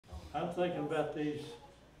I'm thinking about these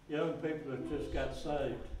young people that just got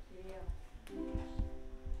saved.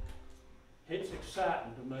 It's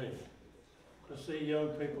exciting to me to see young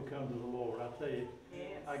people come to the Lord. I tell you,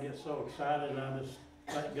 I get so excited, and I just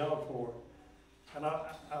thank God for it. And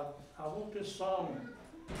I want this song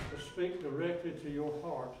to speak directly to your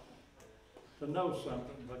heart, to know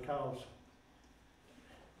something, because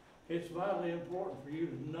it's vitally important for you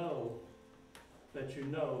to know that you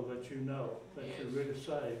know that you know that you're really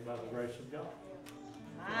saved by the grace of God.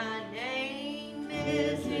 My name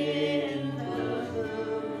is in the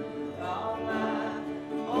book of life.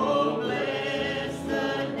 Oh, bless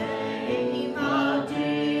the name of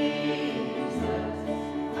Jesus.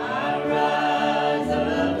 I rise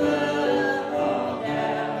above all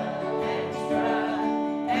doubt and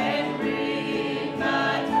strife and read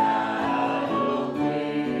my title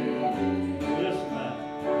clear. Listen now.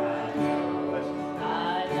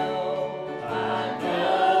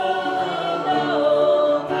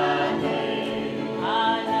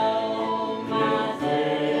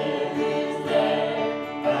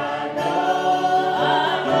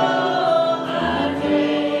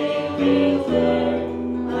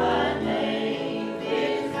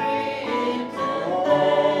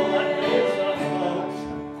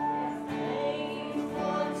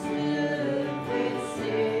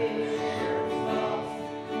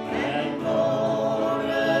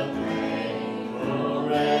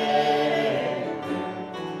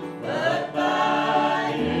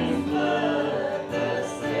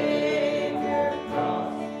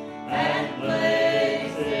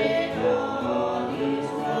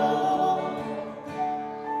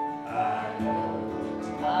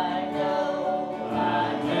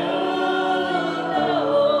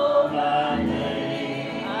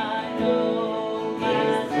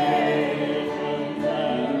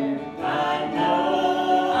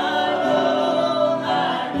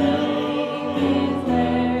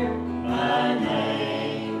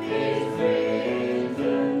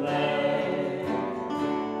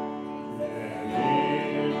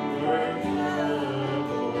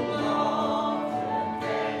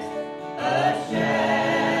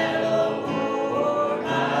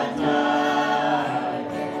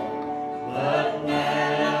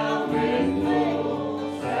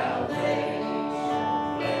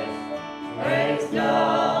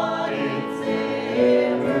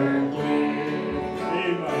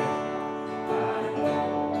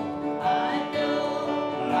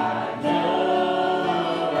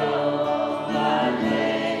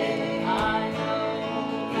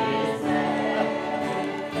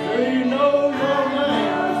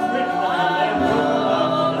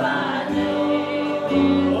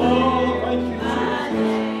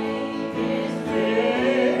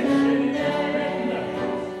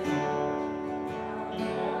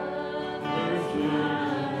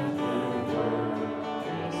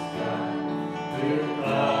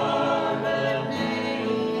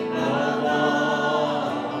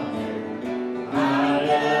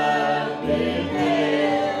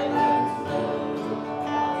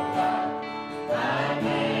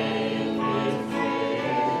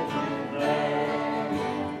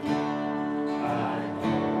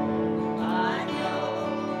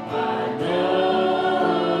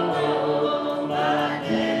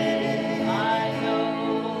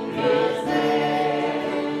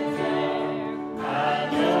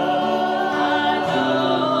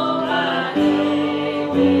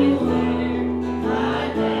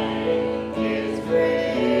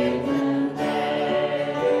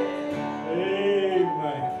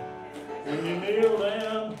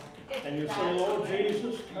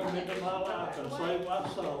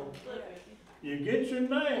 You get your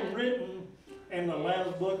name written in the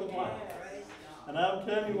Lamb's Book of Life. And I'm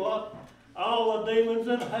telling you what, all the demons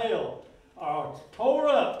in hell are tore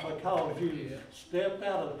up because you stepped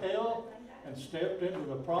out of hell and stepped into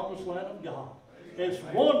the promised land of God. It's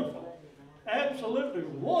wonderful, absolutely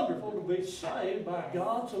wonderful to be saved by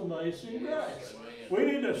God's amazing grace. We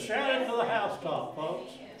need to shout it to the housetop,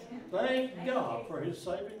 folks. Thank God for His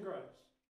saving grace.